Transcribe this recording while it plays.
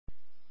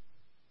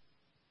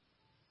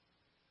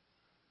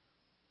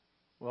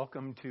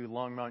Welcome to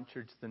Longmont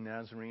Church the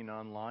Nazarene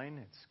Online.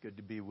 It's good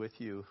to be with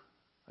you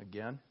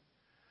again.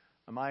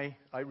 I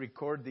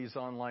record these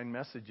online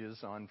messages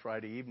on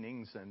Friday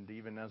evenings, and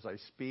even as I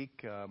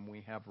speak,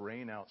 we have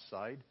rain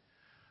outside.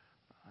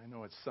 I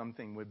know it's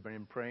something we've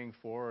been praying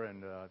for,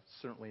 and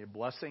certainly a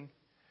blessing.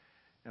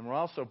 And we're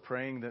also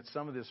praying that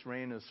some of this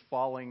rain is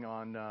falling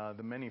on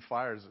the many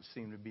fires that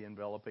seem to be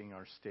enveloping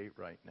our state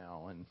right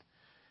now, and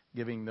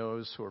giving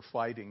those who are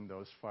fighting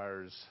those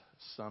fires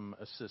some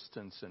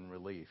assistance and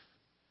relief.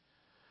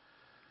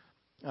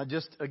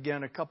 Just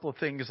again, a couple of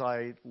things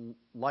I'd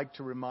like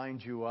to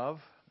remind you of.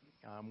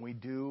 We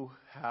do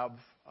have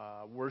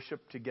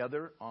worship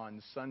together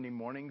on Sunday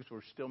mornings.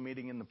 We're still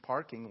meeting in the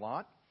parking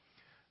lot.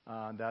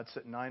 That's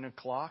at 9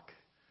 o'clock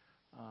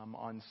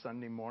on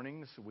Sunday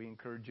mornings. We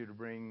encourage you to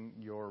bring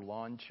your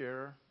lawn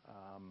chair,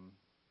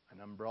 an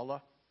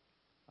umbrella,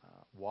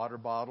 water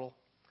bottle,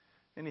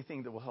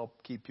 anything that will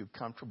help keep you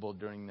comfortable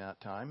during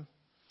that time.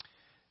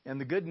 And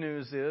the good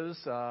news is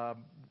the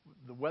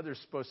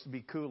weather's supposed to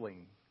be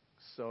cooling.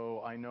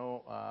 So I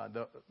know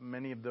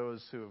many of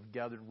those who have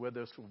gathered with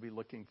us will be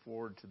looking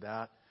forward to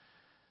that.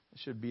 It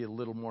should be a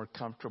little more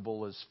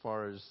comfortable as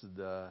far as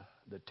the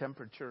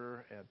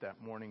temperature at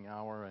that morning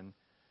hour, and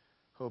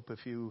hope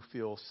if you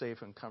feel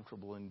safe and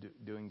comfortable in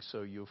doing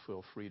so, you'll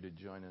feel free to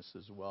join us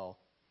as well.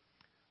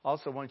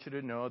 Also want you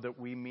to know that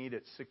we meet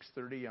at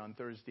 6:30 on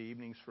Thursday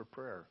evenings for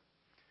prayer.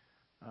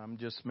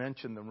 Just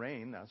mentioned the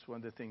rain. That's one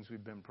of the things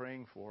we've been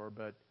praying for,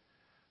 but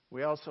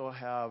we also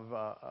have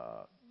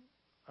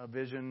a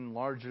vision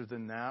larger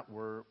than that.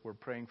 We're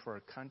praying for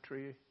our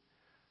country,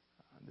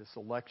 this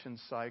election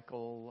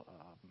cycle,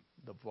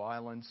 the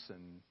violence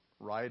and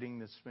rioting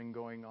that's been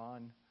going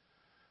on.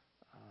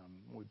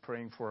 We're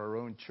praying for our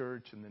own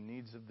church and the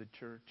needs of the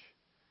church.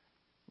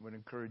 I would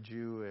encourage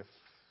you, if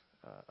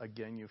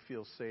again you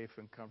feel safe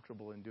and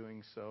comfortable in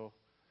doing so,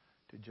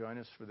 to join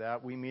us for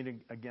that. We meet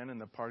again in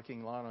the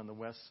parking lot on the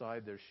west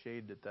side. There's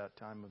shade at that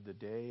time of the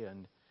day,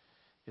 and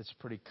it's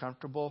pretty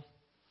comfortable.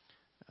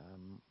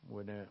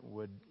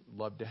 Would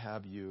love to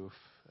have you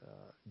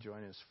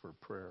join us for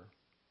prayer.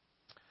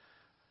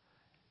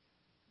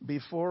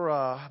 Before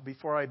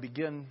I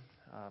begin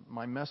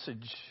my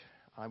message,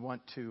 I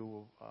want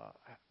to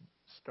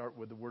start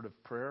with a word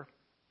of prayer.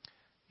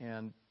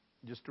 And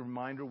just a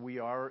reminder, we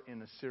are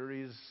in a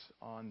series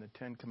on the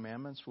Ten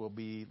Commandments. We'll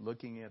be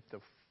looking at the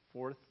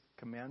fourth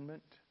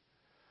commandment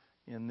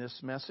in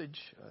this message.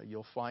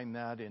 You'll find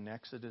that in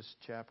Exodus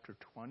chapter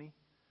 20.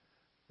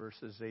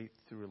 Verses 8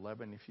 through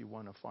 11, if you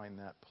want to find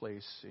that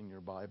place in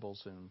your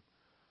Bibles, and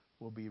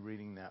we'll be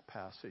reading that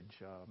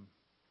passage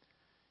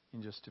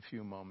in just a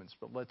few moments.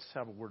 But let's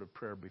have a word of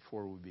prayer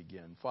before we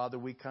begin. Father,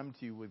 we come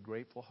to you with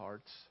grateful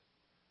hearts.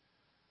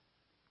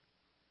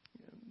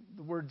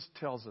 The Word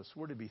tells us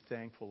we're to be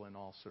thankful in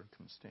all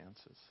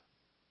circumstances.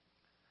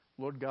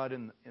 Lord God,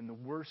 in the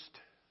worst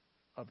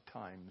of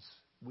times,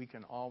 we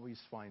can always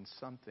find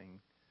something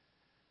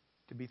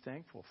to be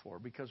thankful for,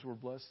 because we're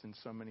blessed in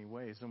so many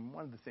ways. And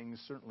one of the things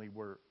certainly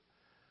we're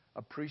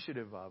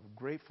appreciative of,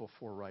 grateful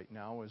for right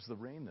now, is the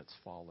rain that's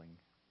falling.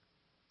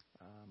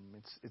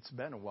 It's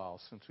been a while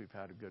since we've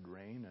had a good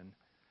rain, and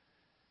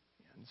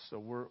so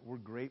we're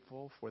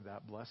grateful for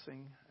that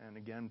blessing. And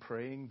again,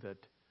 praying that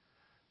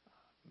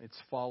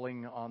it's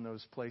falling on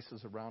those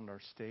places around our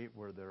state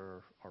where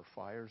there are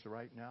fires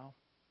right now,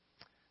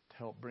 to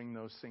help bring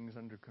those things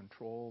under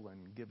control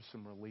and give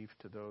some relief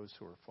to those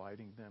who are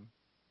fighting them.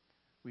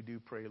 We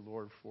do pray,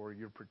 Lord, for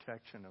your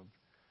protection of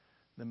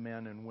the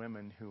men and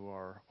women who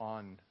are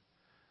on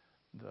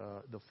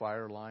the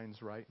fire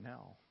lines right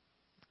now.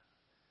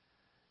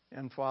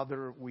 And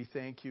Father, we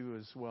thank you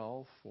as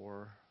well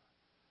for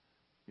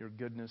your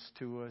goodness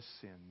to us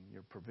in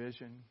your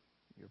provision,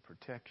 your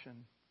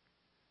protection,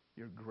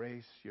 your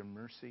grace, your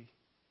mercy,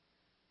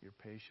 your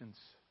patience.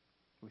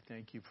 We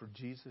thank you for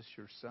Jesus,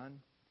 your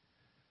Son,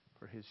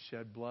 for his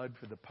shed blood,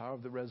 for the power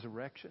of the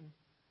resurrection,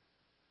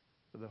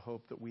 for the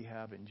hope that we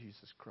have in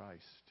Jesus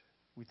Christ.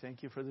 We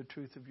thank you for the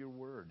truth of your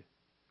word.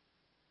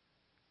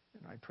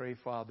 And I pray,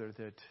 Father,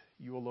 that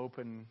you will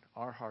open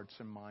our hearts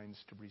and minds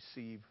to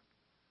receive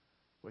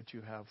what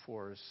you have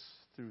for us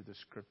through the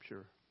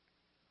Scripture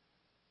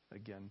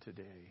again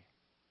today.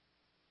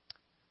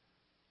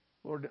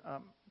 Lord,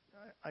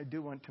 I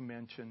do want to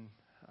mention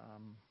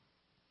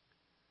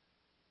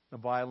the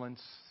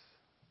violence,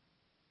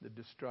 the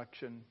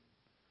destruction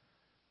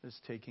that's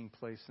taking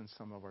place in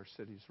some of our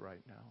cities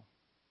right now.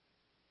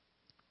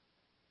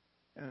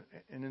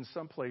 And in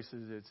some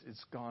places,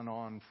 it's gone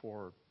on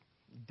for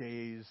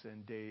days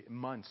and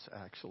months,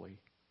 actually.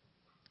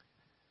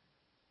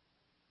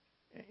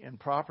 And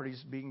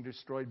properties being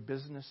destroyed,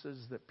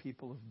 businesses that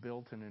people have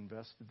built and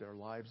invested their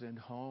lives in,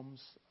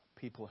 homes,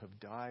 people have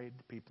died,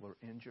 people are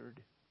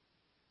injured.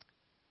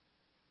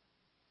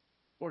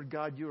 Lord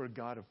God, you are a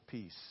God of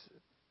peace.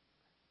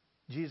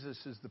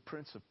 Jesus is the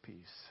Prince of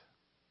Peace.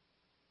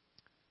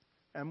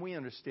 And we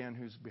understand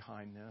who's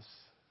behind this.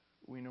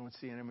 We know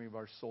it's the enemy of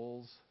our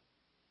souls.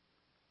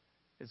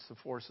 It's the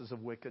forces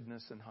of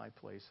wickedness in high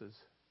places.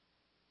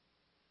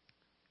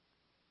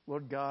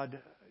 Lord God,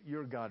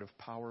 you're a God of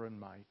power and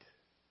might.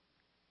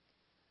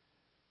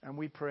 And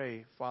we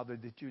pray, Father,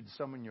 that you'd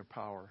summon your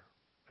power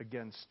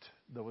against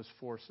those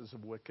forces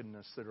of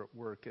wickedness that are at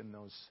work in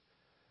those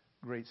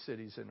great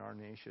cities in our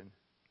nation,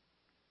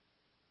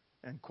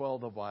 and quell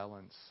the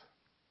violence,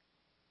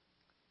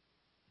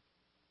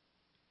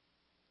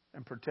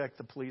 and protect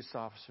the police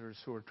officers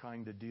who are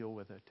trying to deal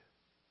with it,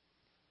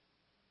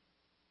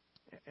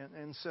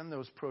 and send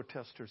those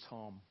protesters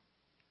home,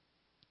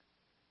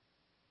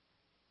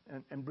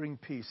 and bring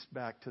peace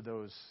back to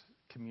those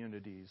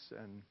communities.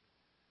 And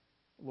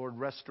Lord,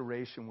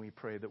 restoration, we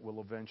pray, that will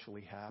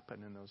eventually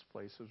happen in those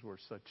places where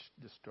such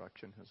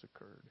destruction has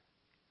occurred.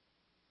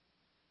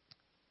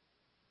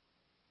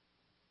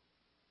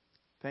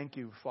 Thank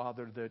you,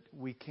 Father, that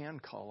we can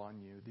call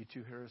on you, that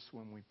you hear us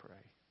when we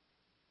pray,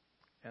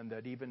 and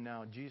that even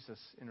now Jesus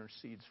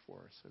intercedes for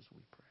us as we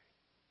pray.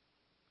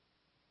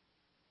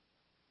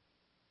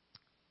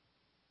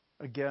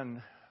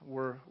 Again,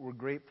 we're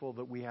grateful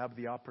that we have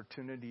the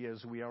opportunity,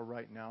 as we are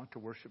right now, to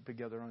worship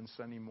together on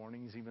Sunday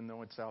mornings, even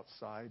though it's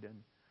outside, and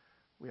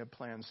we have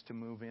plans to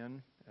move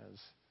in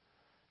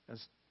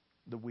as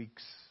the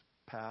weeks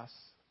pass.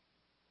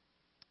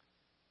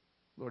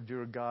 Lord,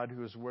 you're a God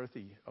who is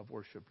worthy of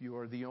worship. You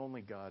are the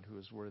only God who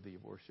is worthy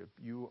of worship.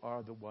 You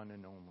are the one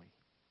and only,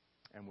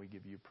 and we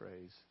give you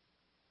praise.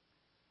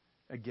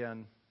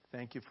 Again,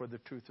 thank you for the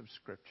truth of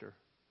Scripture.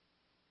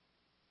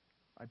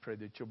 I pray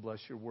that you'll bless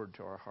your word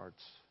to our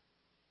hearts.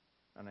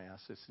 And I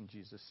ask this in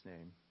Jesus'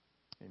 name.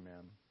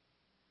 Amen.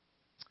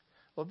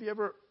 Well, have you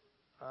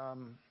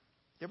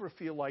ever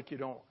feel like you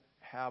don't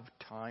have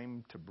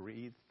time to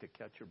breathe, to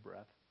catch your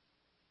breath?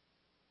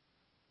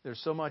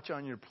 There's so much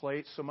on your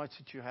plate, so much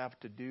that you have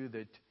to do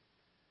that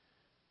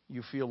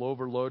you feel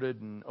overloaded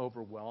and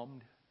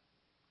overwhelmed.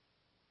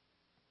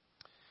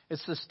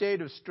 It's the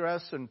state of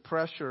stress and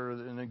pressure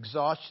and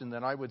exhaustion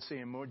that I would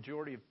say a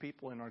majority of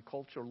people in our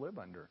culture live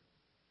under.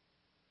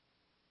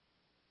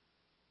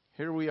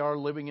 Here we are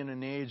living in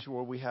an age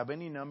where we have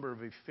any number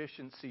of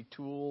efficiency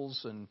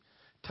tools and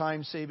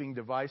time-saving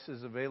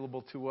devices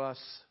available to us.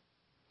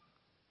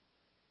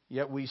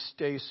 Yet we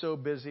stay so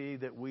busy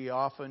that we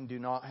often do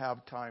not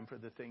have time for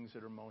the things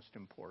that are most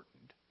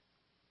important.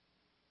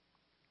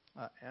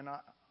 And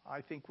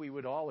I think we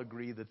would all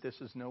agree that this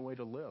is no way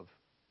to live.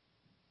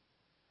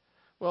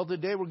 Well,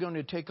 today we're going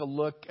to take a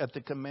look at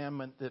the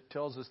commandment that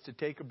tells us to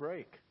take a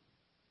break.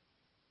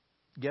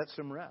 Get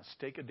some rest.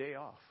 Take a day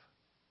off.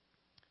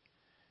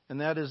 And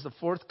that is the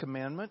fourth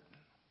commandment.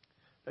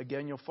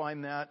 Again, you'll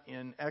find that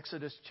in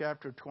Exodus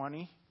chapter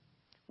 20.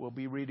 We'll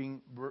be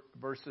reading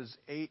verses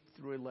 8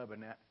 through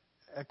 11.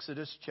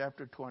 Exodus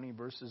chapter 20,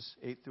 verses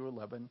 8 through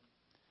 11.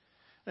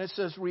 And it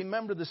says,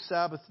 "Remember the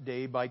Sabbath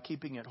day by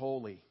keeping it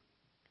holy.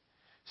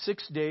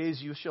 6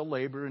 days you shall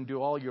labor and do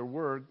all your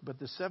work, but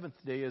the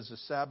seventh day is a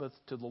Sabbath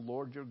to the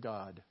Lord your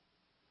God.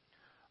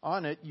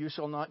 On it you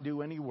shall not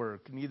do any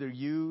work, neither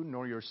you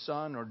nor your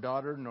son or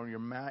daughter, nor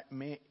your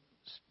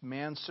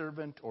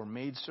manservant or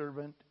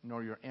maidservant,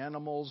 nor your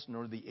animals,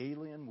 nor the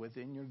alien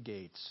within your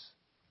gates.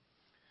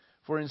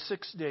 For in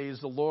 6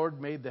 days the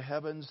Lord made the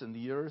heavens and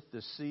the earth,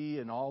 the sea,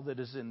 and all that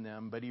is in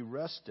them, but he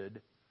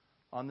rested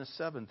on the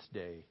seventh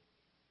day.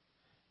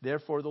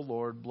 Therefore the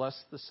Lord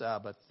blessed the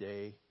Sabbath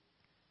day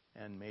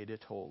and made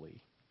it holy."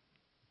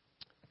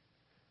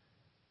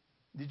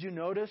 Did you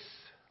notice?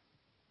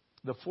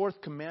 The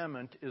fourth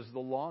commandment is the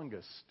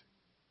longest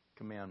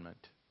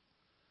commandment.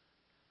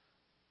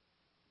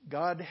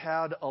 God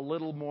had a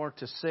little more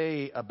to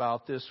say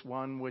about this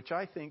one, which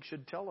I think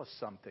should tell us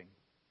something.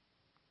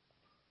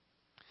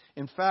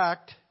 In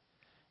fact,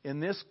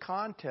 in this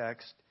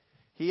context,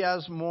 he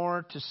has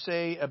more to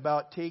say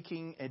about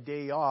taking a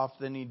day off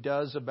than he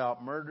does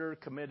about murder,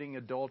 committing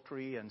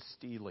adultery, and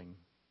stealing.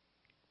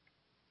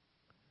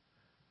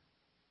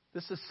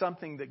 This is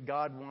something that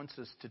God wants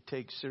us to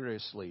take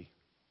seriously.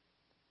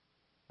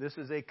 This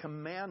is a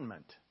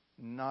commandment,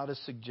 not a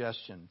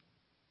suggestion.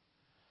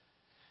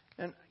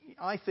 And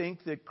I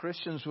think that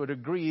Christians would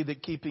agree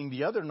that keeping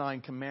the other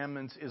 9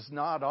 commandments is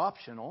not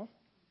optional.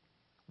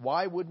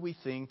 Why would we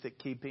think that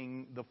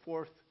keeping the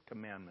fourth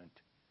commandment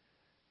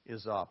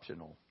is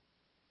optional?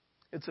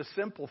 It's a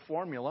simple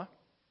formula.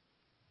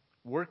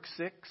 Work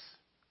 6,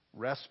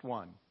 rest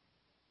 1.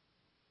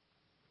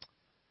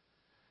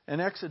 In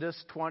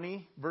Exodus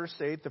 20, verse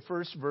 8, the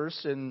first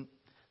verse in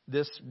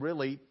this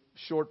really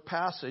short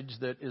passage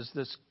that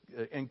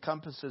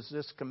encompasses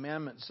this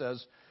commandment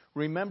says,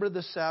 "Remember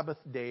the Sabbath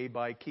day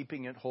by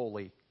keeping it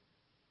holy."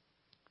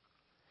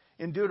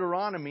 In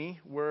Deuteronomy,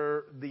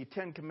 where the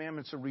 10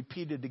 Commandments are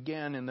repeated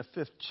again in the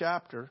 5th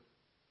chapter,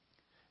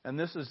 and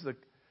this is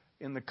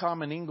in the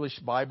Common English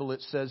Bible,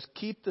 it says,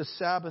 "Keep the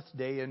Sabbath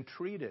day and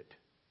treat it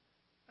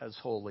as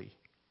holy."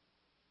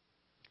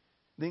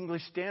 The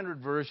English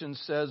Standard Version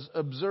says,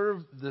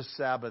 "Observe the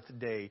Sabbath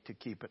day to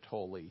keep it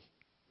holy."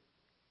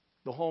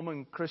 The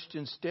Holman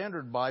Christian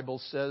Standard Bible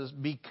says,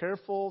 "Be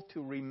careful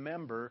to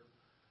remember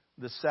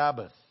the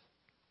Sabbath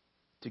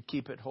to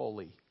keep it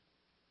holy."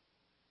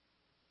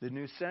 The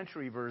New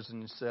Century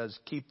Version says,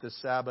 "Keep the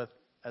Sabbath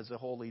as a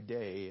holy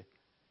day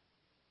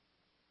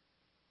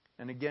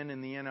And again in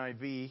the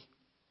NIV,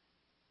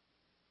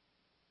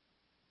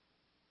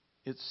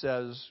 it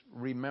says,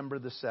 remember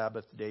the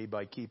Sabbath day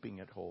by keeping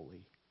it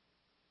holy.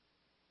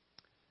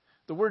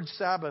 The word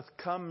Sabbath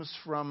comes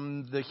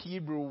from the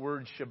Hebrew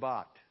word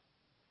Shabbat,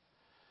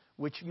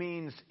 which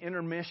means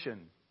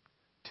intermission,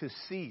 to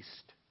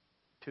cease,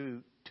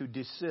 to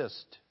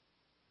desist.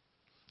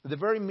 The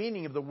very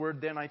meaning of the word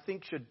then, I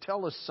think, should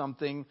tell us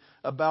something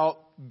about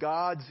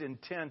God's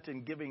intent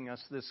in giving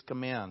us this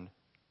command.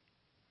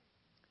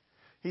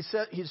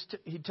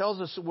 He tells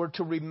us that we're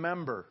to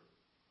remember.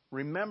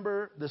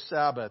 Remember the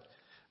Sabbath.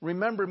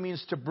 Remember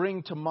means to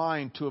bring to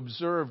mind, to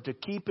observe, to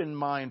keep in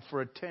mind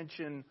for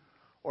attention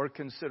or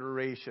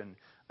consideration.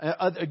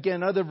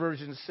 Again, other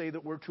versions say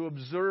that we're to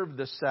observe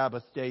the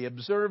Sabbath day.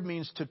 Observe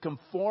means to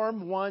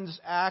conform one's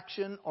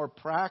action or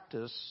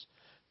practice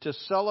to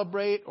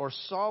celebrate or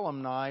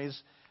solemnize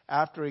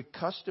after a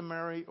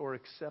customary or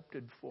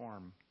accepted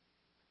form.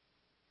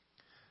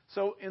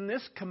 So in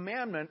this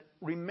commandment,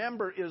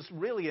 remember is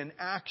really an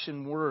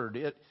action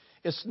word.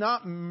 It's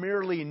not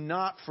merely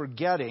not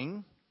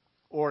forgetting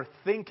or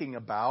thinking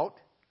about,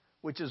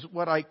 which is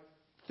what I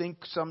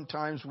think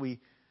sometimes we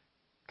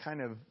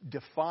kind of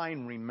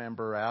define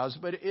remember as.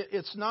 But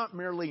it's not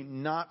merely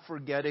not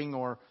forgetting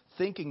or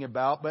thinking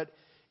about, but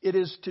it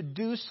is to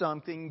do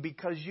something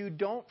because you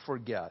don't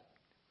forget.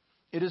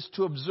 It is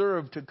to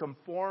observe, to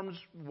conform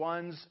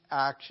one's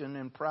action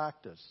and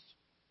practice.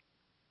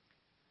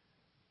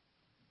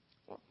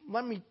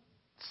 Let me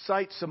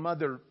cite some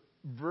other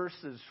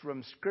verses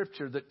from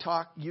Scripture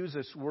that use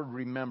this word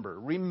remember.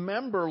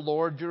 Remember,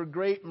 Lord, your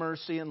great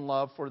mercy and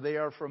love, for they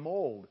are from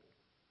old.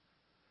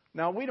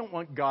 Now, we don't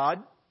want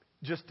God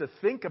just to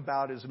think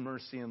about His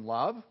mercy and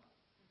love.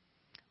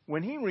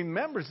 When He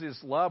remembers His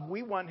love,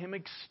 we want Him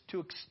to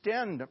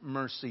extend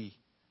mercy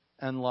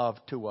and love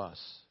to us.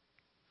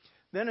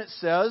 Then it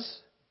says,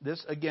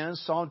 this again,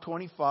 Psalm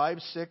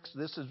 25:6,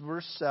 this is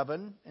verse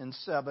 7 and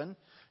 7.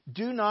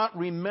 Do not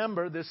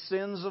remember the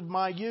sins of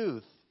my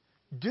youth.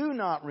 Do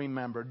not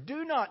remember.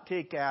 Do not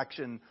take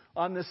action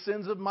on the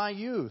sins of my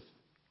youth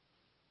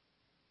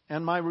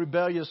and my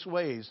rebellious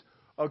ways.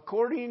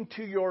 According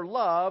to your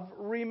love,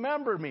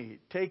 remember me.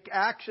 Take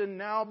action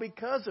now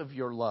because of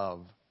your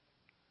love.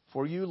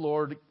 For you,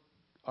 Lord,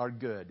 are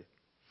good.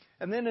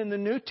 And then in the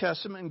New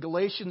Testament, in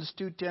Galatians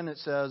 2:10, it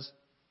says,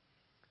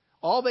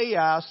 all they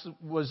asked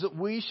was that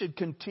we should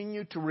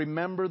continue to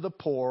remember the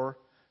poor,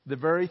 the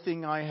very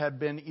thing I had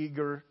been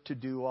eager to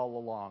do all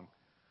along.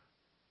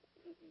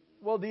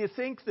 Well, do you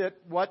think that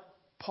what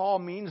Paul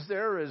means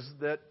there is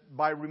that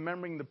by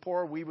remembering the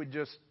poor, we would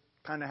just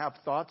kind of have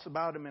thoughts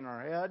about them in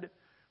our head?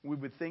 We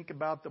would think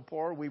about the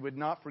poor. We would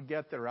not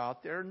forget they're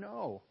out there?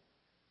 No.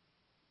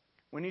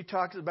 When he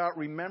talks about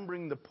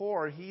remembering the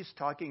poor, he's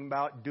talking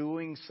about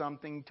doing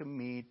something to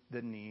meet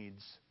the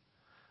needs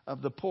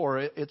of the poor.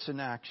 It's an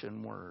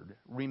action word.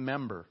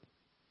 Remember.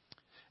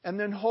 And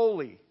then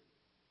holy.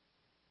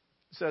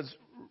 It says,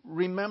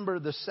 remember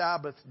the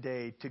Sabbath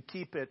day to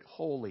keep it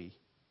holy.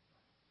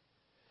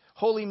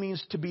 Holy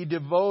means to be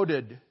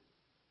devoted,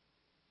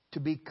 to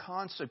be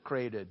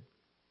consecrated.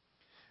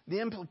 The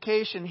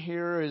implication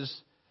here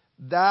is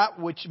that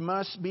which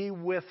must be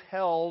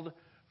withheld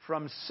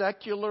from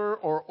secular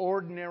or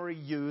ordinary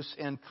use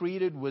and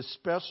treated with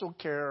special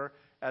care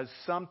as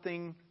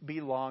something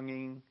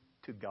belonging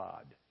to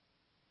God.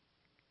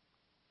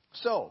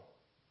 So,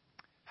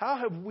 how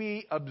have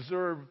we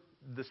observed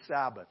the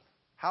Sabbath?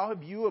 How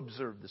have you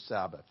observed the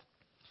Sabbath?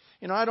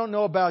 You know, I don't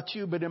know about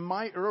you, but in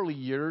my early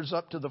years,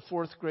 up to the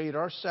 4th grade,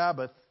 our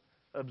Sabbath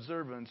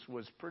observance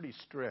was pretty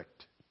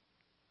strict.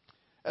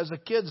 As a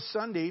kid,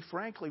 Sunday,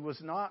 frankly, was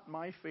not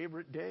my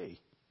favorite day.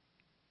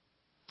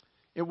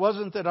 It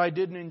wasn't that I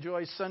didn't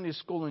enjoy Sunday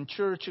school and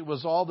church. It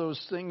was all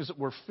those things that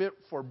were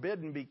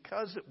forbidden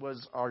because it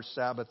was our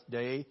Sabbath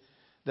day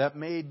that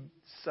made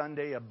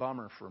Sunday a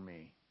bummer for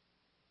me.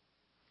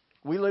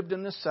 We lived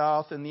in the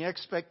South, and the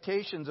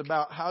expectations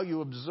about how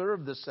you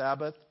observe the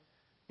Sabbath,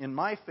 in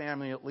my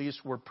family at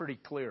least, were pretty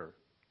clear.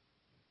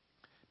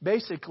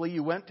 Basically,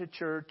 you went to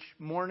church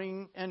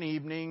morning and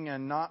evening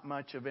and not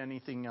much of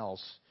anything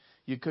else.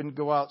 You couldn't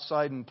go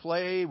outside and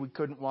play. We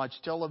couldn't watch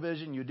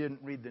television. You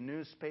didn't read the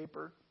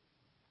newspaper.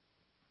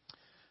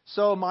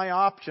 So my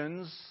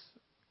options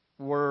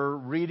were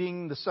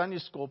reading the Sunday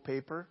school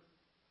paper,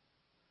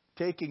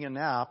 taking a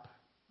nap.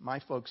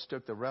 My folks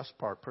took the rest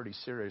part pretty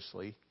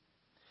seriously.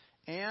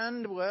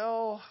 And,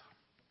 well,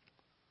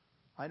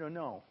 I don't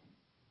know.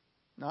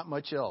 Not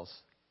much else.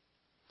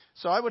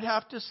 So I would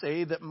have to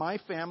say that my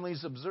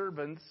family's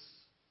observance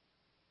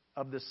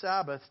of the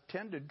Sabbath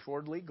tended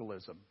toward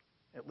legalism,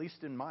 at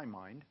least in my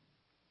mind.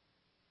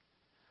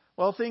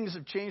 Well, things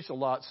have changed a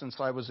lot since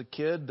I was a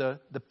kid. The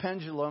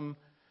pendulum,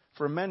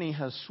 for many,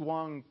 has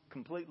swung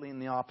completely in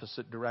the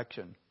opposite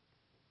direction.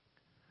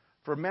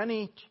 For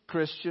many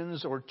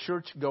Christians or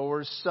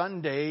churchgoers,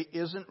 Sunday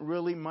isn't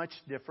really much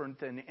different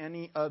than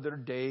any other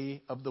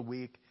day of the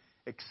week,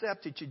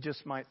 except that you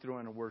just might throw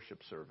in a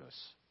worship service.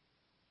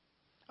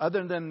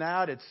 Other than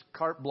that, it's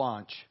carte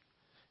blanche.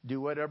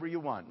 Do whatever you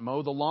want.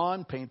 Mow the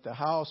lawn, paint the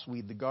house,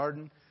 weed the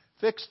garden.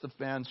 fix the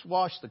fence,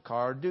 wash the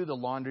car, do the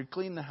laundry,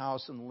 clean the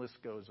house, and the list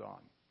goes on.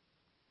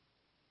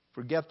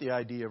 Forget the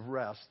idea of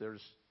rest.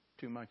 There's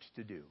too much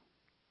to do.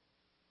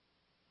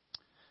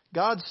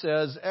 God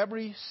says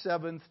every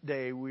seventh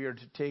day we are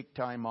to take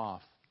time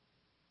off.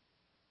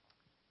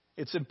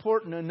 It's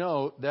important to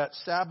note that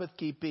Sabbath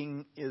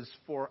keeping is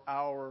for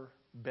our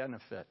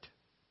benefit.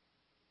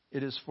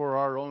 It is for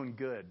our own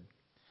good.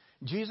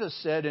 Jesus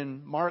said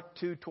in Mark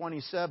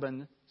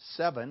 2:27,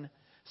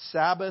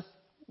 Sabbath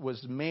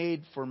was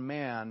made for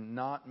man,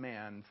 not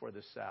man for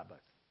the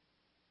Sabbath.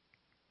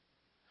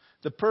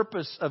 The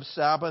purpose of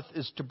Sabbath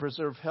is to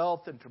preserve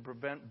health and to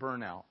prevent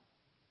burnout.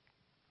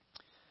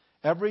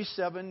 Every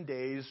 7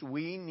 days,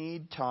 we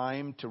need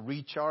time to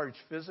recharge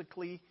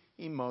physically,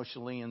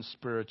 emotionally, and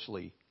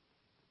spiritually.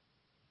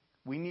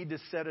 We need to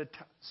set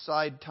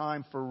aside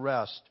time for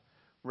rest,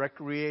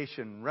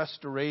 recreation,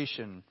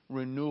 restoration,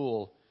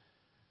 renewal,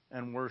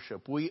 and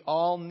worship. We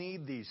all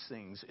need these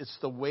things. It's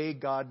the way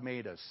God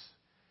made us.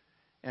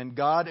 And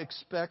God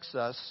expects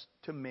us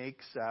to make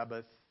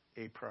Sabbath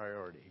a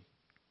priority.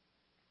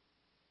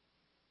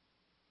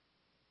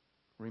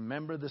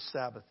 Remember the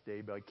Sabbath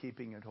day by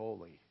keeping it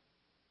holy.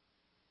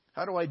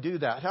 How do I do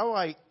that? How do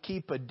I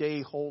keep a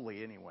day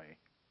holy anyway?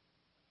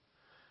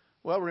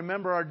 Well,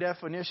 remember our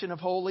definition of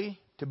holy?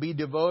 To be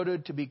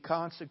devoted, to be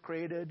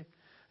consecrated.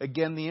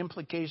 Again, the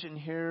implication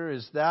here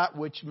is that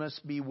which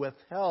must be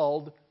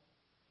withheld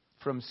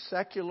from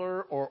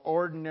secular or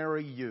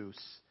ordinary use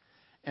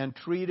and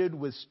treated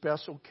with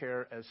special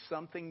care as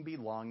something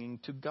belonging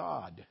to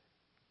God.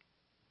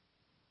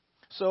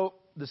 So,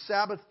 the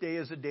Sabbath day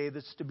is a day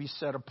that's to be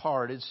set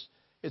apart.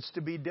 It's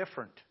to be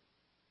different.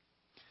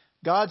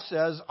 God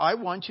says, I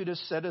want you to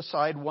set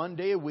aside 1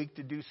 day a week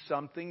to do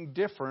something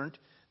different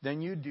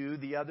than you do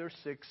the other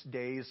 6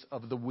 days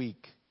of the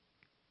week.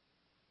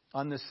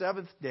 On the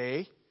seventh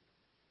day,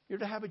 you're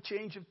to have a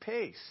change of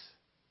pace.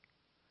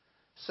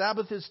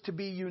 Sabbath is to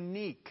be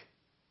unique,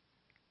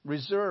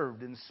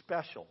 reserved, and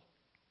special.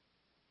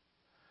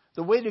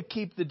 The way to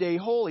keep the day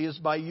holy is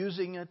by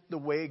using it the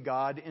way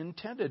God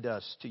intended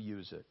us to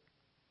use it.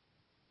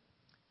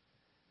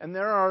 And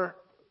there are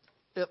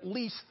at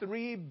least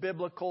 3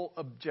 biblical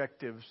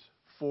objectives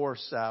for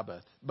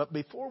Sabbath. But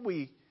before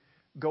we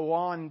go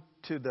on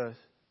to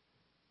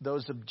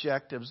those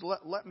objectives,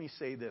 let me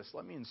say this.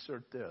 Let me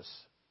insert this.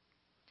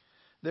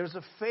 There's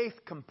a faith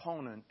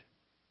component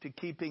to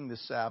keeping the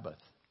Sabbath.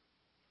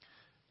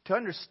 To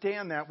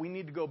understand that, we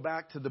need to go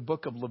back to the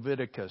book of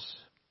Leviticus.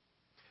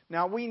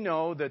 Now, we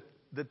know that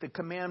the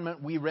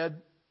commandment we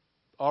read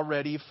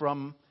already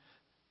from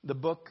the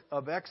book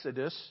of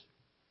Exodus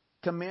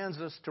commands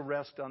us to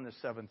rest on the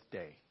seventh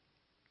day.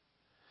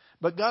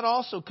 But God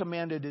also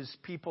commanded His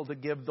people to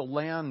give the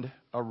land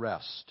a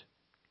rest.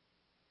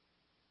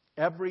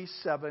 Every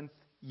 7th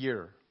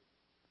year.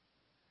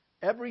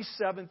 Every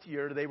 7th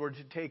year they were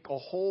to take a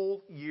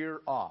whole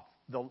year off.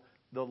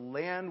 The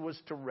land was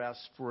to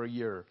rest for a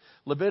year.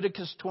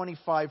 Leviticus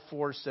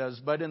 25:4 says,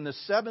 But in the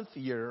 7th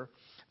year,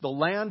 the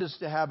land is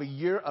to have a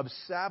year of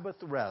Sabbath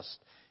rest,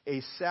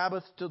 a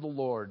Sabbath to the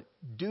Lord.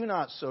 Do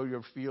not sow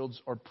your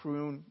fields or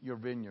prune your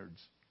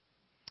vineyards.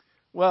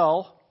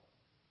 Well,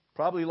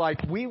 probably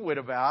like we would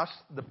have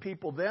asked, the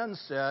people then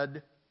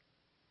said,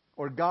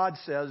 or God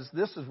says,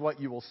 this is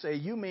what you will say.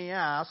 You may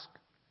ask,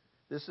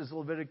 this is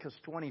Leviticus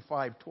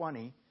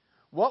 25:20,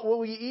 what will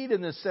we eat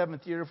in the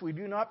 7th year if we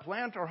do not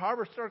plant or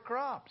harvest our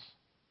crops?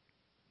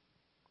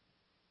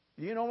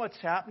 Do you know what's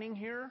happening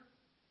here?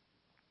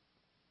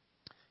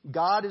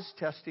 God is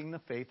testing the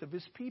faith of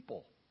His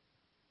people.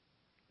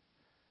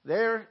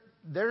 They're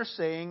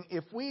saying,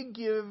 if we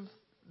give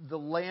the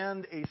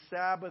land a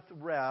Sabbath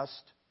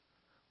rest,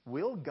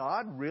 will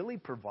God really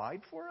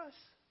provide for us?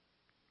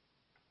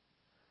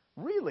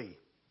 Really?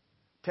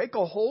 Take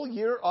a whole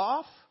year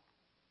off?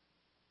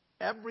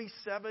 Every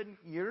 7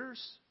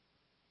 years?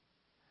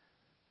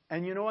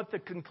 And you know what the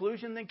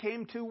conclusion they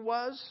came to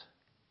was?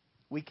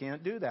 We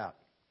can't do that.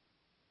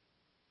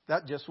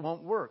 That just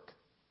won't work.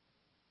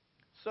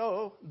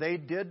 So they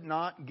did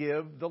not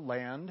give the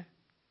land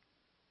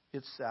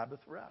its Sabbath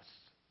rest.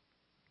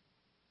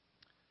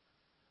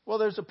 Well,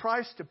 there's a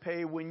price to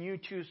pay when you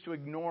choose to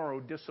ignore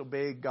or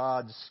disobey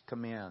God's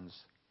commands.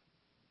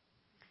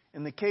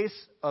 In the case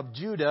of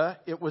Judah,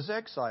 it was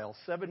exile,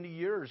 70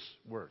 years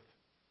worth.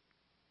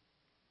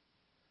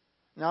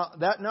 Now,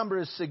 that number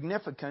is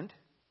significant.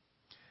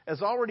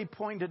 As already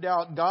pointed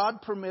out,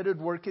 God permitted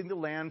working the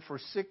land for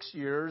 6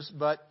 years,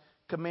 but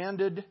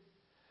commanded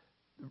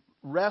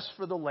rest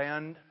for the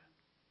land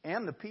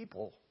and the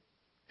people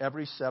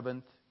every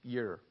 7th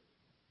year.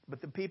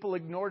 But the people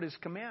ignored His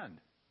command.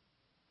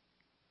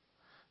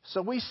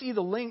 So we see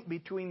the link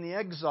between the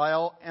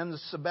exile and the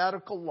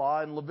sabbatical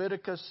law in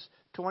Leviticus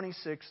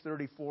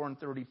 26:34 and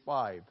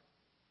 35.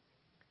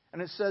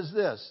 And it says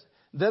this,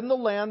 Then the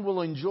land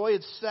will enjoy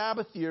its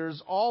Sabbath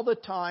years all the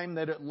time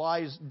that it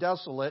lies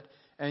desolate,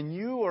 and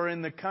you are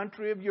in the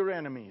country of your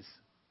enemies.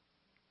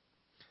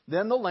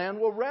 Then the land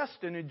will rest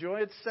and enjoy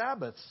its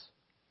Sabbaths.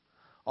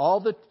 All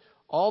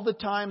All the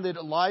time that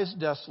it lies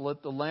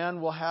desolate, the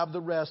land will have the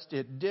rest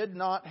it did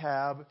not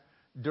have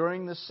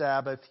during the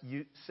Sabbaths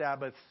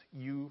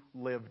you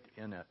lived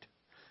in it.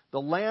 The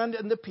land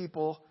and the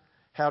people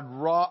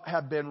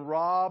had been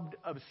robbed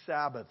of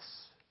Sabbaths.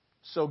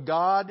 So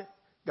God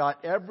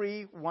got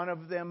every one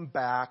of them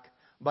back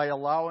by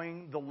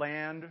allowing the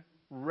land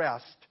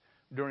rest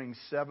during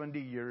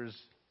 70 years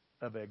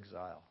of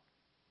exile.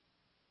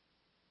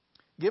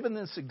 Given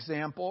this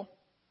example,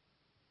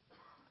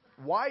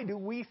 why do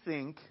we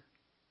think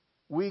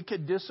we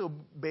could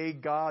disobey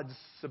God's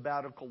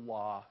sabbatical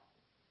law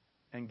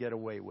and get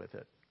away with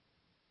it?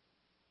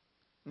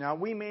 Now,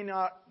 we may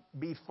not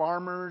be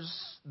farmers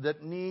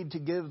that need to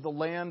give the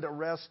land a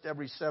rest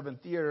every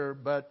seventh year,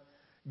 but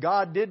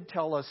God did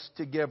tell us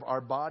to give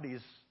our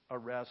bodies a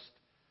rest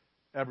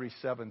every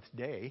seventh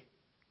day.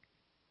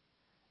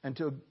 And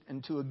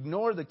to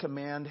ignore the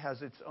command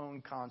has its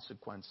own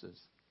consequences.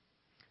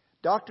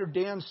 Dr.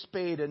 Dan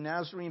Spade, a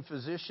Nazarene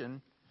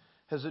physician,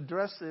 has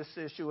addressed this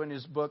issue in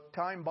his book,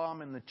 Time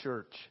Bomb in the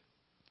Church.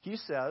 He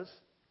says,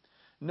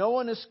 no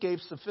one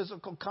escapes the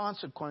physical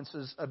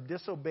consequences of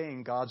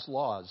disobeying God's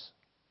laws.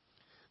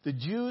 The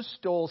Jews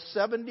stole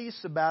 70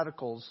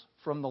 sabbaticals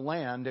from the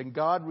land, and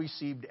God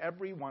received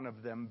every one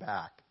of them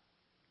back.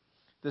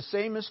 The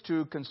same is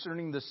true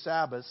concerning the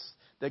Sabbaths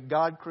that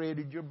God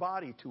created your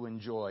body to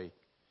enjoy.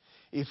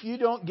 If you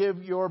don't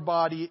give your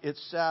body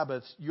its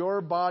Sabbaths,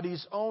 your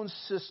body's own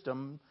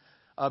system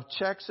of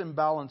checks and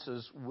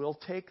balances will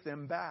take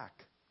them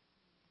back.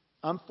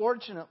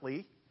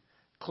 Unfortunately,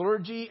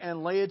 clergy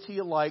and laity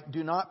alike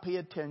do not pay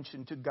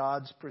attention to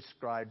God's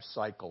prescribed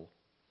cycle.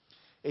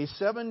 A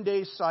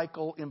 7-day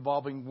cycle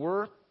involving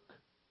work,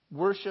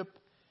 worship,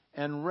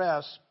 and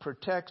rest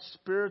protects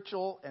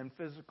spiritual and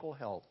physical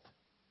health.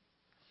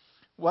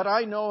 What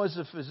I know as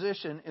a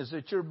physician is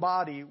that your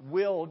body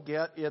will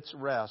get its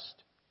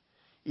rest.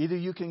 Either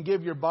you can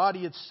give your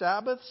body its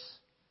Sabbaths,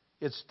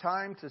 its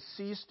time to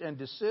cease and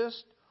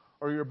desist,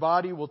 or your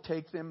body will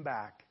take them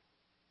back.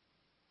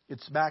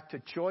 It's back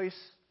to choice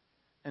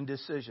and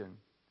decision.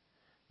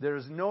 There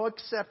is no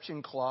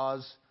exception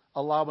clause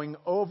allowing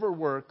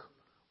overwork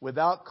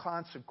without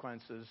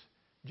consequences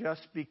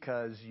just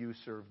because you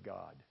serve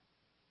God.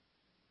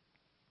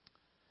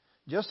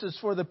 Just as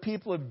for the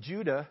people of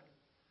Judah,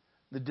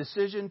 the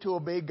decision to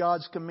obey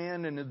God's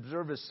command and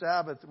observe a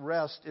Sabbath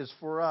rest is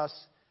for us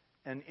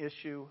an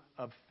issue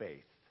of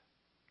faith.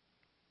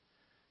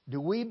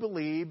 Do we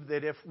believe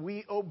that if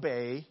we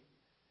obey,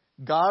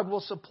 God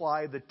will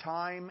supply the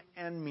time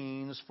and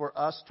means for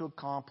us to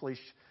accomplish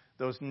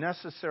those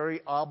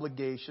necessary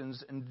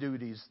obligations and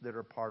duties that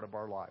are part of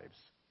our lives?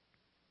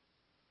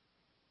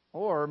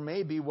 Or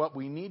maybe what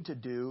we need to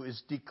do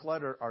is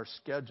declutter our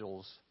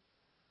schedules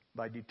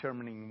by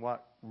determining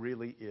what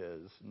really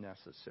is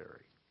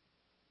necessary.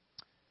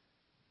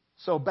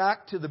 So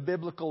back to the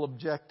biblical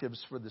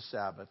objectives for the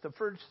Sabbath. The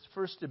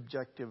first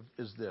objective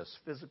is this: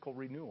 physical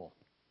renewal.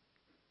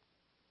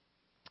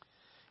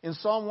 In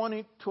Psalm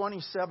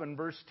 127,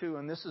 verse 2,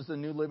 and this is the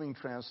New Living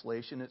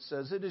Translation, it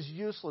says, "It is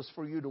useless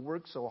for you to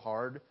work so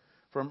hard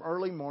from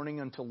early morning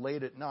until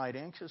late at night,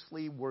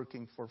 anxiously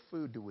working for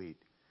food to eat.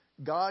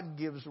 God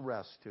gives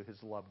rest to His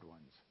loved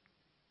ones."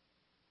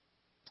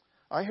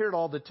 I hear it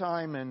all the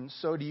time, and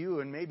so do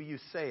you, and maybe you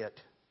say it.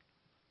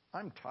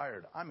 I'm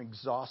tired. I'm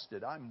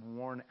exhausted. I'm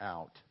worn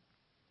out.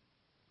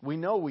 We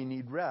know we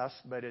need rest,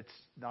 but it's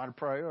not a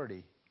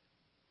priority.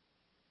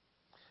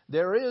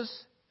 There is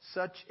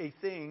such a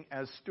thing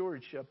as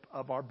stewardship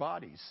of our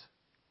bodies.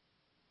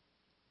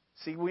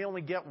 See, we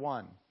only get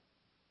one.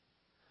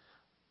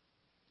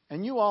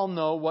 And you all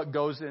know what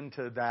goes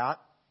into that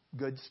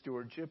good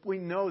stewardship. We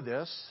know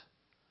this: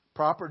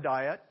 proper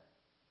diet,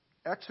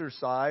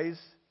 exercise,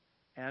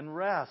 and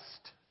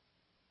rest.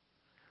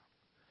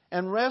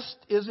 And rest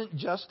isn't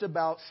just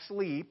about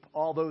sleep,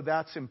 although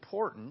that's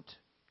important.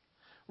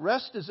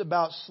 Rest is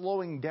about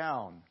slowing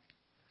down,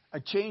 a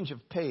change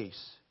of pace.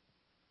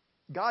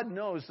 God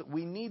knows that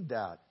we need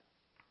that.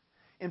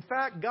 In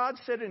fact, God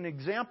set an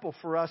example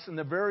for us in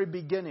the very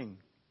beginning.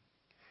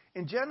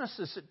 In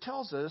Genesis, it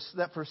tells us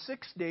that for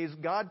 6 days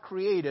God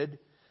created,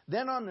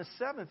 then on the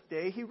seventh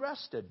day He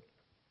rested.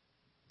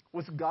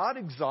 Was God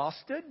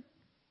exhausted?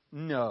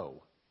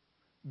 No.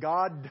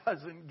 God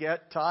doesn't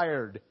get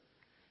tired.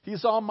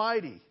 He's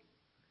almighty.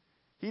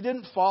 He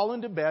didn't fall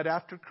into bed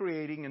after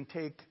creating and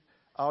take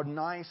a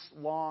nice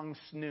long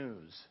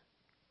snooze.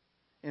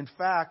 In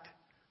fact,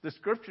 the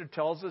Scripture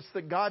tells us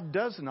that God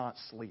does not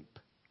sleep.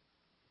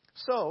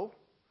 So,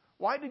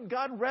 why did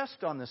God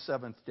rest on the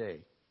seventh day?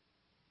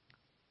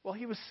 Well,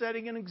 He was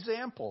setting an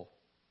example.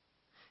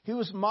 He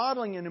was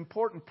modeling an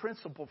important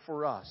principle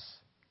for us.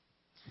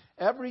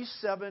 Every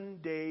 7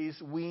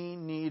 days we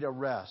need a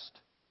rest.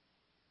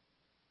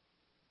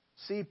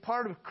 See,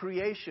 part of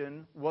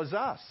creation was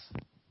us.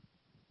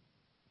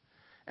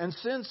 And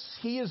since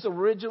He is the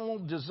original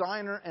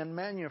designer and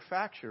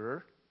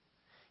manufacturer,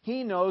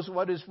 He knows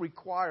what is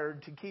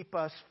required to keep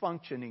us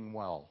functioning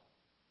well.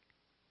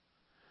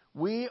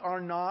 We are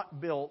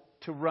not built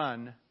to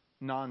run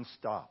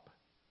nonstop.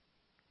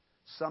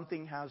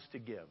 Something has to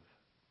give.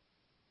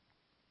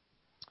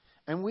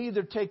 And we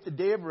either take the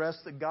day of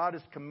rest that God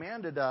has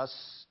commanded us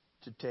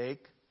to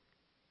take,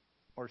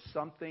 or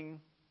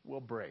something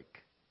will break.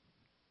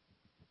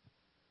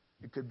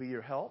 It could be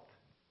your health.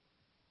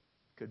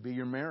 It could be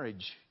your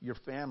marriage, your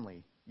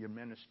family, your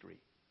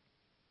ministry.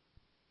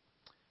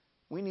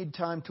 We need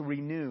time to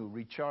renew,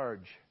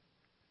 recharge,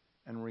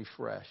 and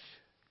refresh.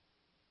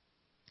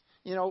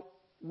 You know,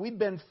 we've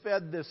been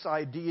fed this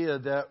idea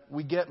that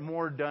we get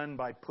more done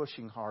by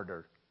pushing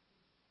harder.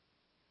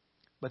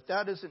 But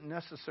that isn't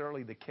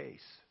necessarily the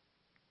case.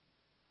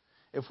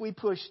 If we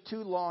push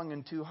too long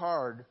and too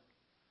hard,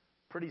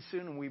 pretty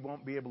soon we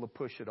won't be able to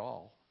push at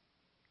all.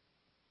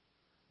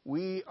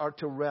 We are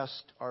to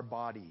rest our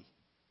body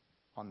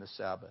on the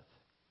Sabbath.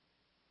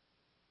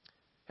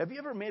 Have you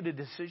ever made a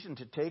decision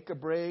to take a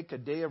break, a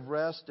day of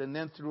rest, and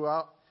then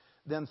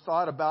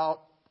thought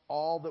about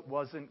all that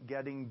wasn't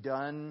getting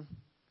done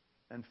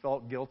and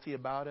felt guilty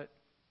about it?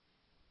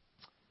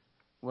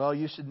 Well,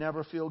 you should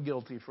never feel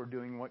guilty for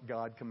doing what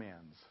God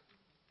commands.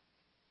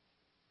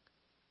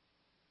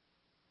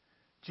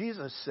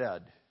 Jesus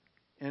said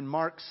in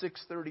Mark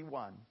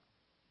 6:31,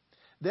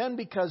 "Then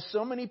because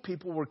so many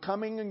people were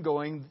coming and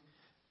going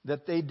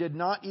that they did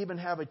not even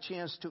have a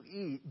chance to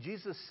eat,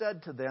 Jesus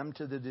said to them,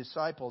 to the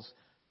disciples,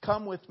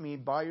 'Come with me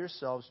by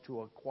yourselves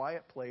to a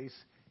quiet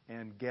place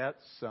and get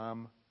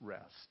some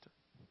rest.'"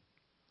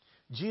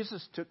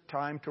 Jesus took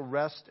time to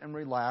rest and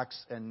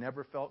relax and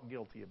never felt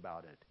guilty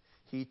about it.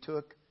 He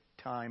took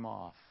time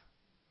off.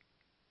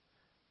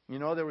 You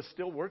know, there was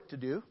still work to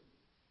do.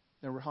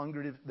 There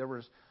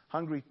was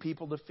hungry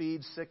people to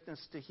feed,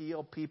 sickness to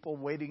heal, people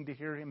waiting to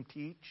hear Him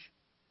teach.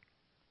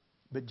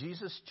 But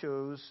Jesus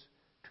chose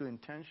to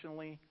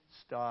intentionally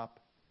stop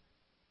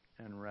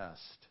and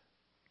rest.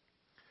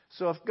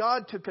 So if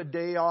God took a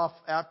day off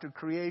after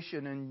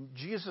creation and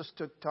Jesus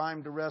took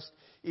time to rest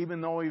even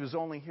though He was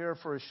only here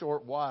for a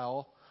short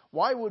while,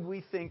 why would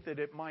we think that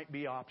it might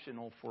be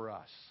optional for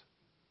us?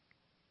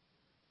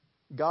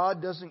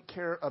 God doesn't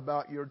care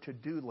about your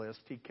to-do list.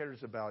 He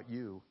cares about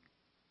you.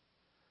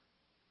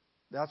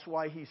 That's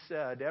why He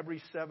said, every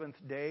seventh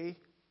day,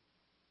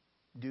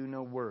 do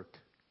no work.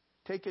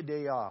 Take a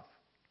day off.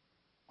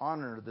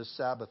 Honor the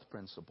Sabbath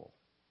principle.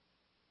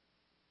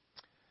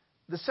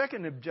 The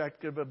second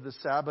objective of the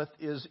Sabbath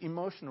is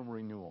emotional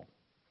renewal.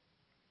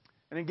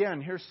 And again,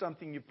 here's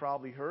something you've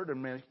probably heard or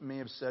may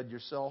have said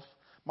yourself.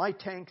 My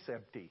tank's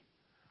empty.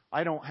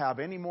 I don't have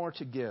any more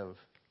to give.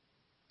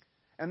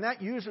 And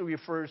that usually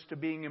refers to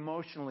being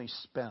emotionally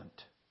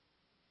spent.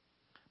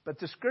 But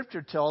the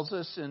Scripture tells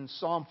us in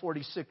Psalm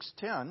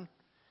 46:10,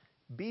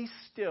 "Be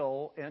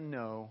still and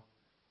know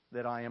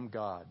that I am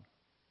God."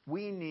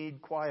 We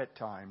need quiet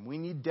time. We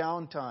need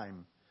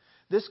downtime.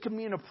 This can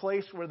mean a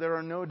place where there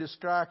are no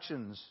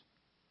distractions.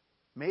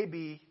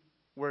 Maybe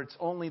where it's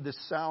only the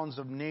sounds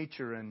of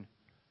nature and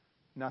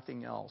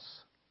nothing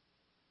else.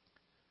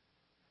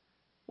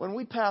 When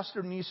we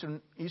pastored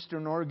in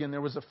Eastern Oregon,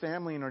 there was a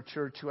family in our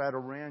church who had a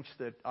ranch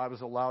that I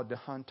was allowed to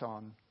hunt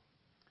on.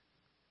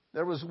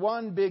 There was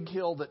one big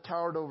hill that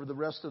towered over the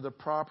rest of the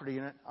property,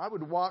 and I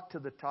would walk to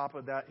the top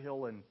of that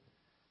hill and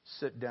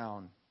sit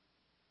down.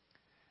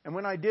 And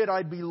when I did,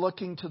 I'd be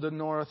looking to the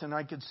north, and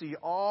I could see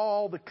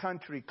all the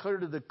country clear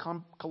to the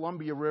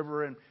Columbia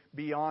River and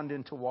beyond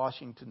into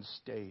Washington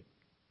State.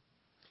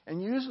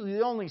 And usually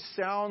the only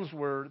sounds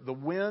were the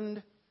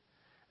wind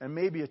and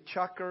maybe a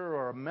chukar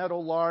or a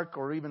meadowlark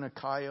or even a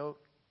coyote.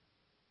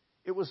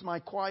 It was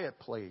my quiet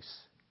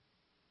place.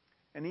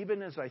 And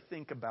even as I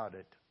think about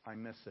it, I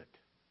miss it.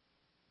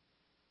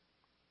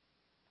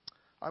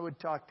 I would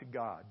talk to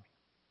God,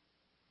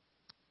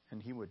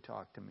 and He would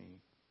talk to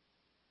me.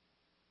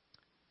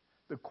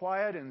 The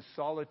quiet and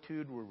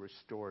solitude were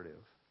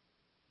restorative.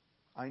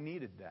 I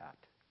needed that.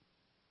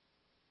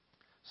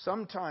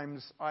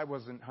 Sometimes I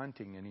wasn't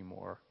hunting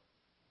anymore.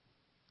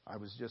 I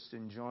was just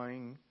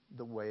enjoying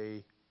the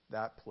way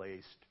that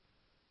place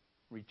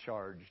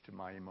recharged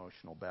my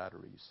emotional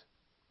batteries.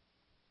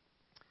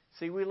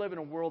 See, we live in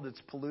a world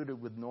that's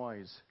polluted with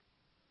noise.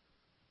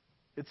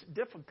 It's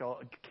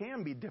difficult, it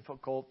can be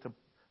difficult to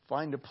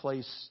find a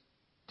place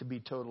to be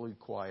totally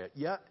quiet.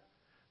 Yet,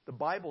 the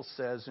Bible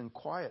says in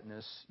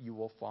quietness you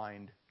will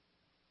find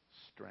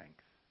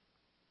strength.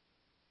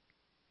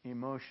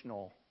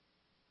 Emotional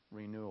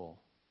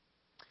renewal.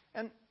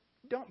 And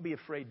don't be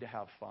afraid to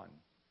have fun.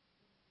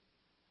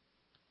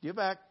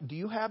 Do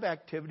you have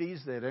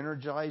activities that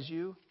energize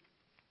you?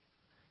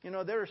 You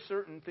know, there are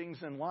certain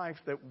things in life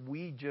that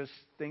we just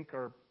think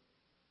are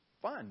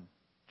fun.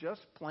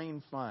 Just plain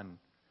fun.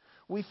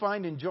 We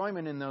find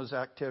enjoyment in those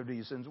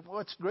activities. And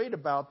what's great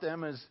about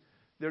them is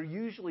they're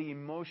usually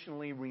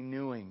emotionally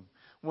renewing.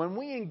 When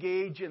we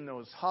engage in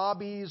those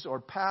hobbies or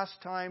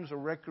pastimes or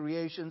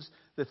recreations,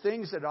 the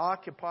things that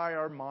occupy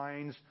our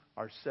minds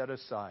are set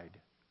aside.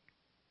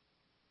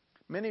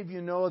 Many of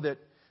you know that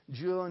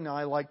Julia and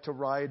I like to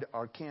ride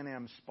our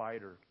Can-Am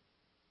Spyder.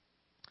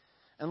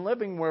 And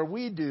living where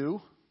we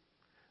do,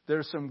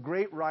 there's some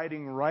great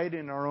riding right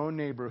in our own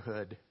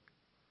neighborhood.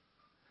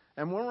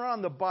 And when we're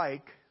on the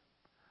bike,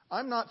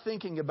 I'm not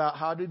thinking about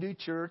how to do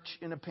church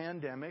in a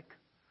pandemic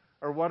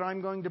or what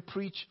I'm going to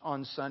preach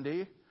on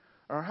Sunday,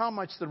 or how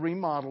much the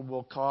remodel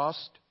will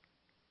cost,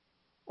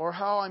 or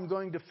how I'm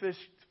going to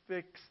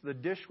fix the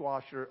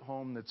dishwasher at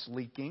home that's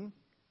leaking.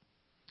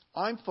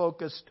 I'm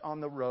focused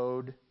on the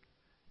road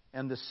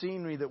and the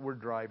scenery that we're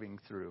driving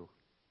through.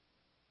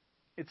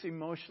 It's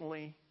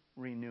emotionally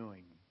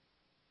renewing.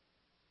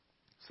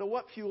 So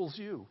what fuels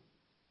you?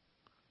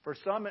 For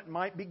some, it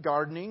might be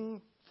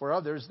gardening. For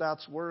others,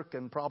 that's work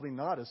and probably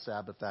not a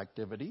Sabbath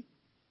activity.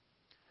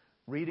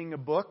 Reading a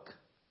book,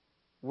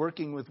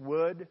 working with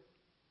wood,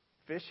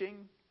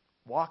 fishing,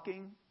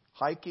 walking,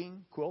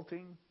 hiking,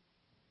 quilting,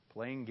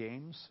 playing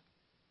games.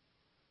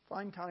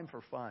 Find time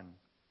for fun.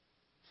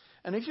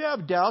 And if you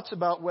have doubts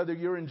about whether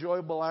your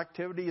enjoyable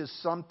activity is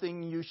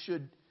something you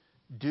should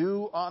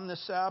do on the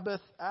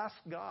Sabbath, ask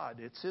God.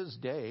 It's His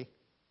day.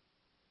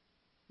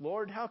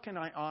 Lord, how can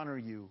I honor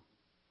you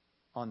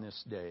on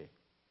this day?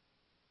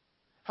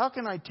 How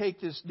can I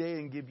take this day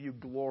and give you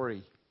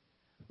glory,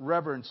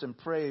 reverence, and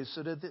praise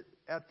so that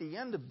at the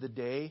end of the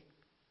day,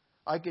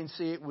 I can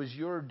say it was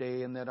your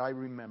day and that I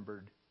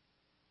remembered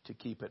to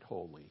keep it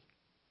holy?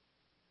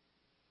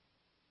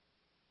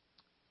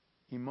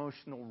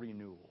 Emotional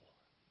renewal.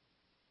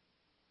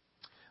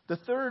 The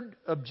third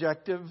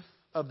objective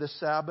of the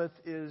Sabbath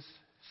is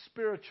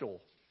spiritual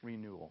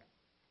renewal.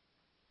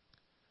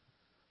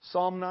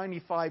 Psalm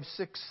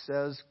 95:6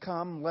 says,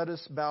 "Come, let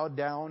us bow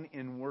down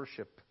in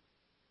worship.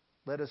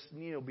 Let us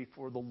kneel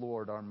before the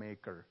Lord our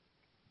Maker."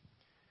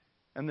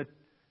 And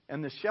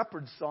the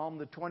Shepherd's Psalm,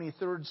 the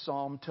 23rd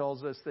Psalm,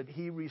 tells us that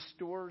He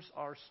restores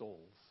our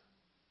souls.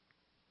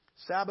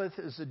 Sabbath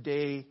is a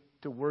day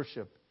to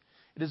worship.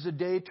 It is a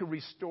day to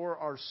restore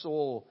our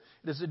soul.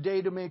 It is a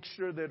day to make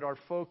sure that our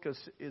focus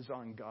is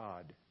on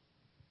God.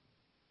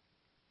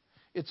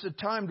 It's a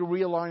time to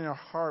realign our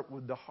heart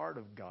with the heart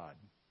of God.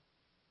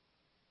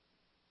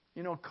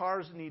 You know,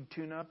 cars need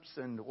tune-ups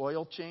and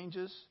oil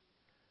changes.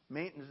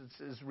 Maintenance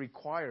is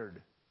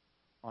required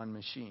on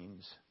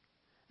machines.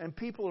 And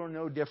people are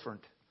no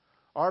different.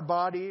 Our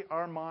body,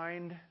 our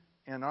mind,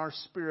 and our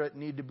spirit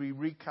need to be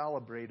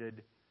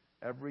recalibrated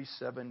every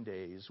 7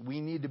 days.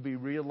 We need to be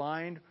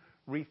realigned,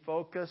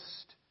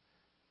 refocused,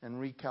 and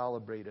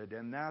recalibrated.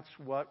 And that's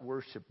what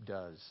worship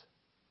does.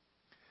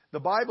 The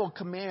Bible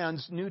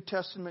commands New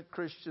Testament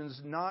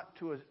Christians not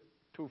to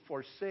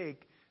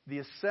forsake the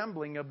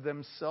assembling of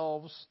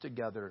themselves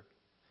together.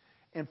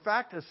 In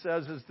fact, it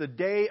says as the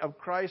day of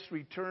Christ's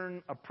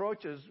return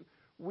approaches,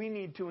 we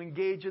need to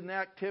engage in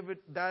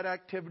that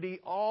activity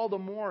all the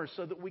more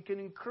so that we can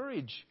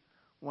encourage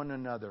one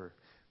another.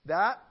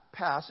 That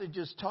passage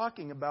is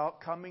talking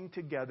about coming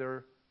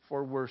together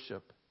for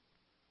worship.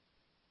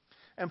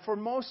 And for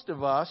most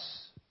of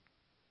us,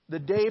 the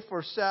day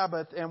for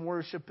Sabbath and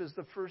worship is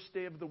the first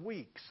day of the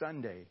week,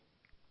 Sunday.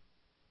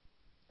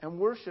 And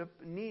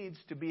worship needs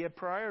to be a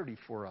priority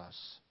for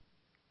us.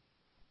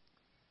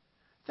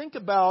 Think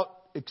about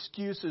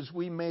excuses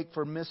we make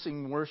for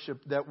missing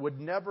worship that we would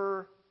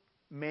never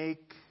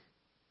make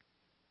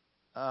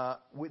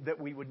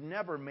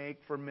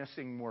for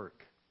missing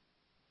work.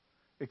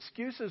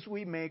 Excuses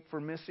we make for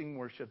missing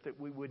worship that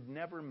we would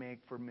never make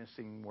for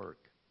missing work.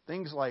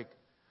 Things like,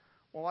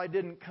 well, I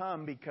didn't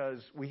come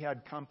because we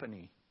had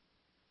company.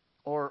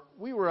 Or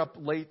we were up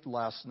late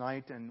last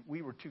night and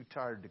we were too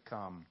tired to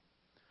come.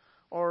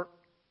 Or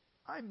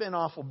I've been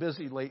awful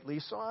busy lately,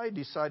 so I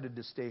decided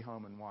to stay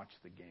home and watch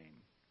the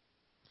game.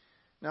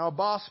 Now, a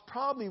boss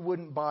probably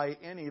wouldn't buy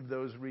any of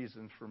those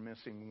reasons for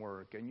missing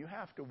work, and you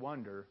have to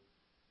wonder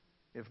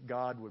if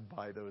God would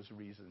buy those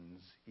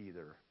reasons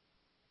either.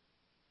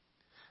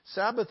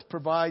 Sabbath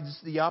provides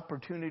the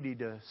opportunity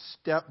to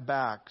step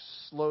back,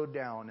 slow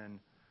down, and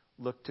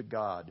look to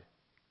God.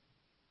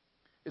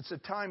 It's a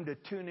time to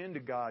tune into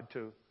God,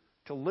 to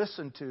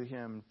listen to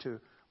Him, to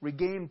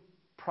regain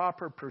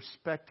proper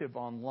perspective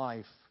on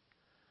life,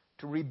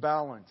 to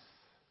rebalance,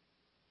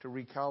 to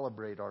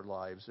recalibrate our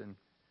lives, and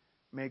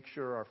make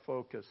sure our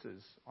focus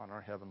is on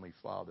our Heavenly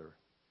Father.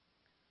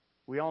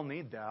 We all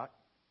need that,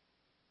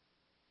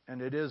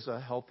 and it is a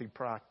healthy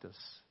practice.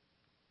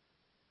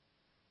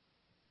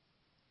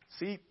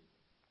 See,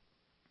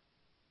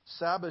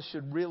 Sabbath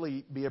should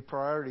really be a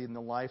priority in the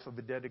life of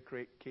a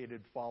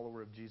dedicated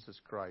follower of Jesus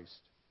Christ.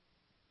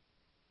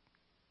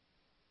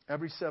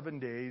 Every 7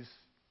 days,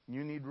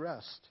 you need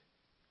rest.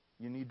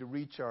 You need to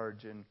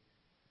recharge, and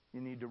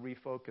you need to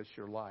refocus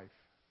your life.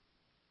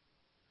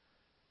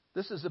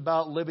 This is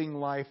about living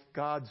life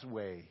God's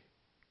way.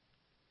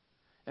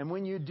 And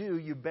when you do,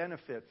 you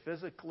benefit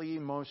physically,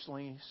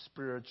 emotionally,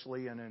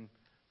 spiritually, and in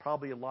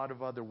probably a lot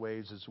of other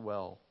ways as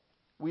well.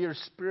 We are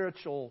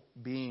spiritual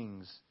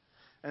beings.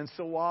 And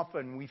so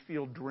often we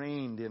feel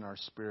drained in our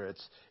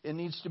spirits. It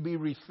needs to be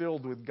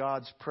refilled with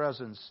God's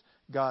presence,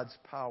 God's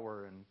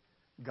power, and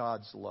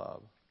God's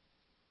love.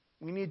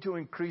 We need to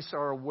increase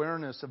our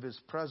awareness of His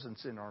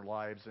presence in our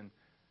lives, and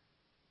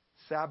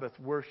Sabbath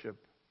worship,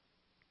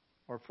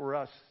 or for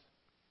us,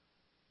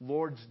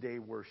 Lord's Day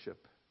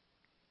worship,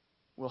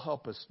 will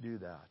help us do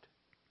that.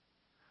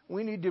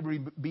 We need to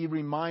be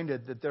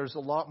reminded that there's a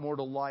lot more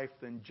to life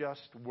than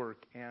just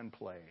work and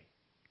play.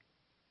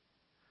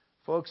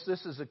 Folks,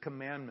 this is a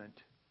commandment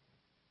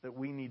that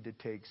we need to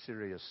take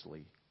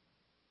seriously.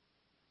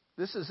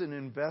 This is an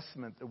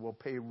investment that will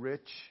pay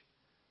rich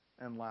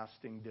and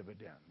lasting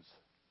dividends.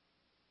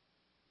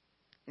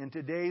 In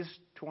today's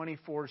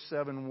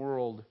 24/7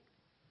 world,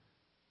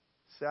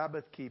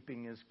 Sabbath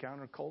keeping is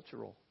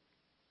countercultural.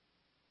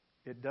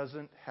 It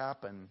doesn't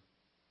happen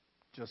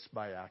just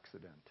by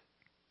accident.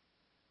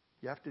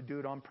 You have to do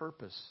it on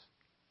purpose.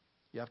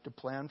 You have to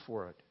plan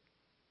for it.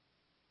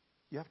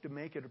 You have to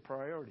make it a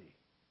priority.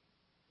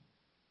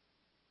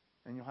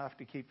 And you'll have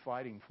to keep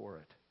fighting for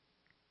it.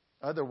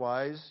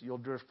 Otherwise, you'll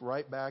drift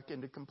right back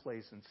into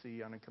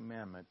complacency on a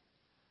commandment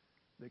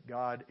that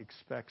God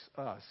expects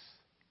us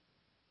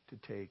to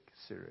take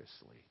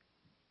seriously.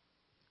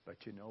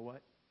 But you know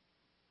what?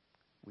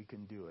 We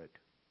can do it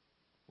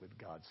with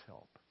God's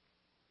help.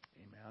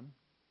 Amen?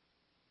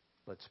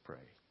 Let's pray.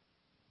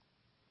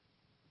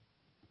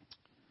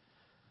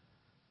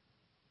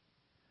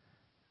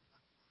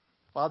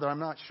 Father, I'm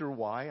not sure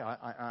why.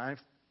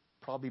 I've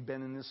probably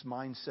been in this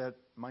mindset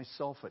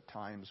myself at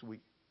times.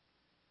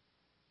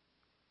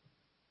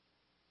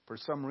 For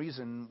some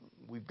reason,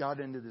 we've got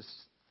into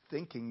this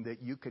thinking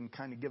that you can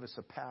kind of give us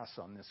a pass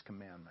on this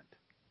commandment.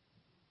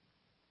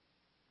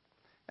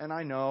 And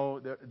I know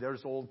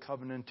there's Old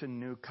Covenant and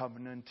New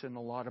Covenant, and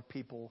a lot of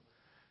people,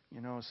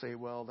 say,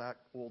 well, that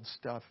old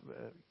stuff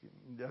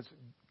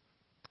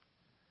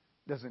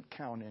doesn't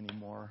count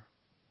anymore.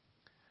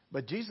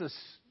 But Jesus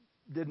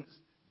didn't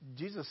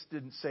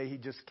say he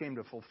just came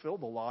to fulfill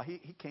the law.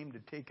 He came to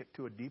take it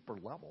to a deeper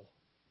level.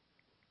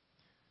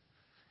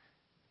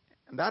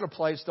 And that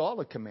applies to all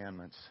the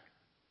commandments.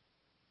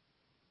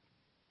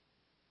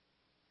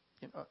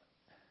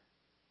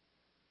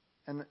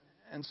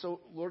 And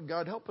so, Lord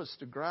God, help us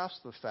to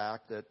grasp the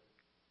fact that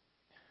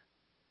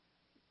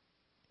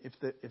if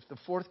the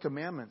fourth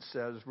commandment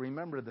says,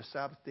 remember the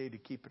Sabbath day to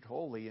keep it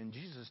holy, and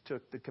Jesus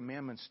took the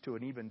commandments to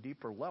an even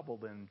deeper level,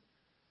 then,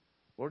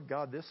 Lord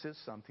God, this is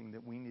something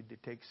that we need to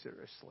take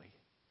seriously.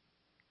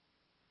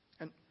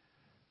 And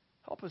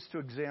help us to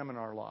examine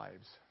our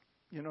lives.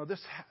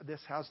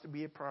 This has to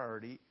be a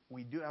priority.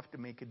 We do have to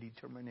make a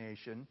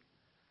determination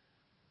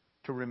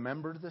to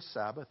remember the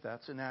Sabbath.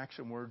 That's an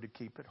action word, to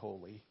keep it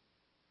holy.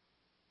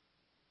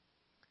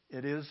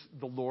 It is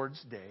the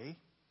Lord's day.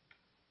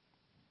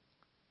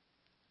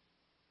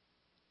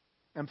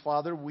 And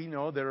Father, we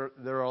know there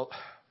are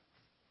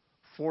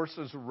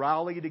forces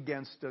rallied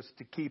against us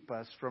to keep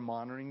us from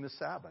honoring the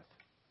Sabbath.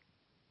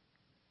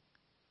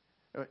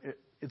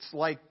 It's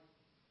like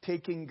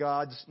taking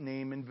God's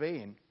name in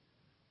vain.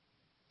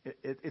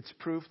 It's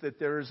proof that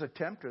there is a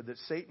tempter, that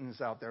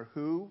Satan's out there.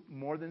 Who,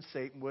 more than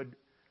Satan, would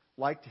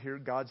like to hear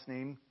God's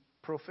name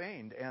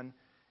profaned?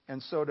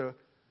 And so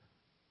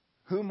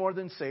who more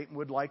than Satan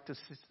would like to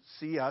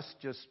see us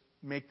just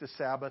make the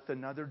Sabbath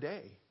another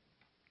day?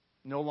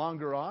 No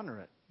longer honor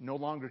it. No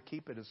longer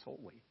keep it as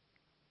holy.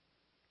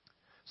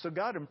 So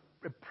God,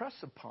 impress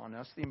upon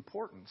us the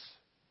importance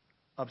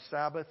of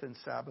Sabbath and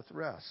Sabbath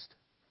rest.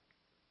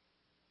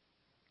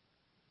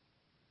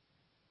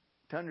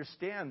 To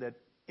understand that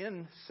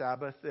in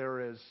Sabbath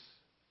there is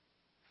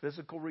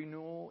physical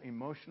renewal,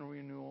 emotional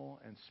renewal,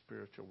 and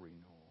spiritual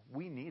renewal.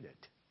 We need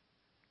it.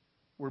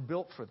 We're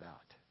built for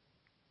that.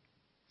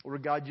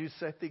 Lord God, you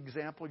set the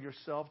example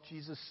yourself.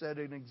 Jesus set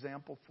an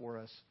example for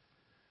us.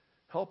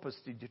 Help us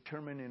to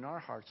determine in our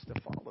hearts to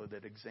follow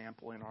that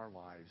example in our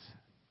lives.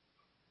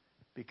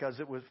 Because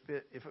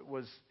if it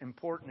was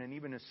important and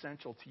even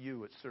essential to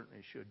you, it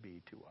certainly should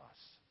be to us.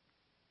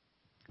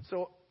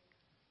 So,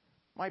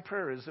 my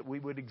prayer is that we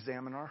would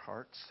examine our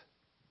hearts.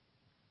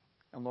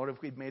 And Lord,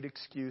 if we've made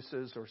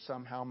excuses or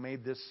somehow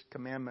made this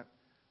commandment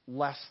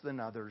less than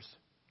others,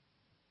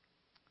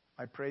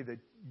 I pray that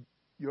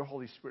your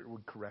Holy Spirit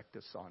would correct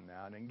us on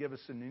that and give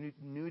us a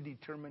new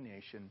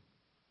determination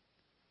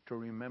to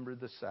remember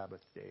the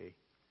Sabbath day,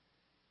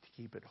 to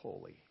keep it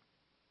holy.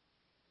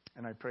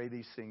 And I pray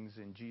these things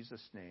in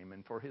Jesus' name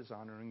and for His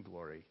honor and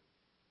glory.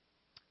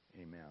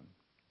 Amen.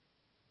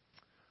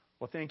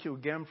 Well, thank you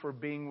again for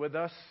being with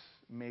us.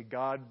 May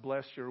God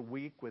bless your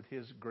week with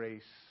His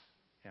grace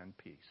and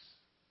peace.